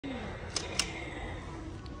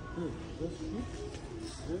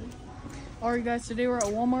Alright guys, today we're at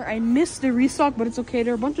Walmart. I missed the restock, but it's okay.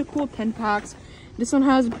 There are a bunch of cool 10 packs. This one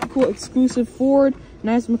has a cool exclusive Ford,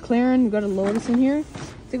 nice McLaren. We got a Lotus in here.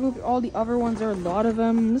 Take a look at all the other ones. There are a lot of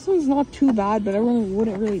them. This one's not too bad, but everyone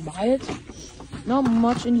wouldn't really buy it. Not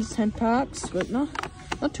much in these 10 packs, but not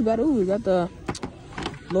too bad. Oh, we got the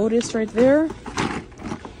Lotus right there.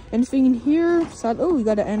 Anything in here? Oh, we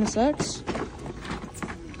got an NSX.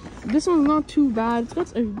 This one's not too bad.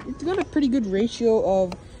 It's got a pretty good ratio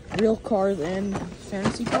of real cars and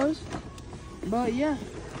fantasy cars. But yeah.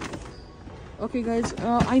 Okay guys,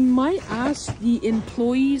 I might ask the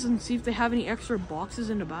employees and see if they have any extra boxes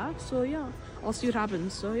in the back. So yeah, I'll see what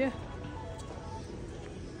happens. So yeah.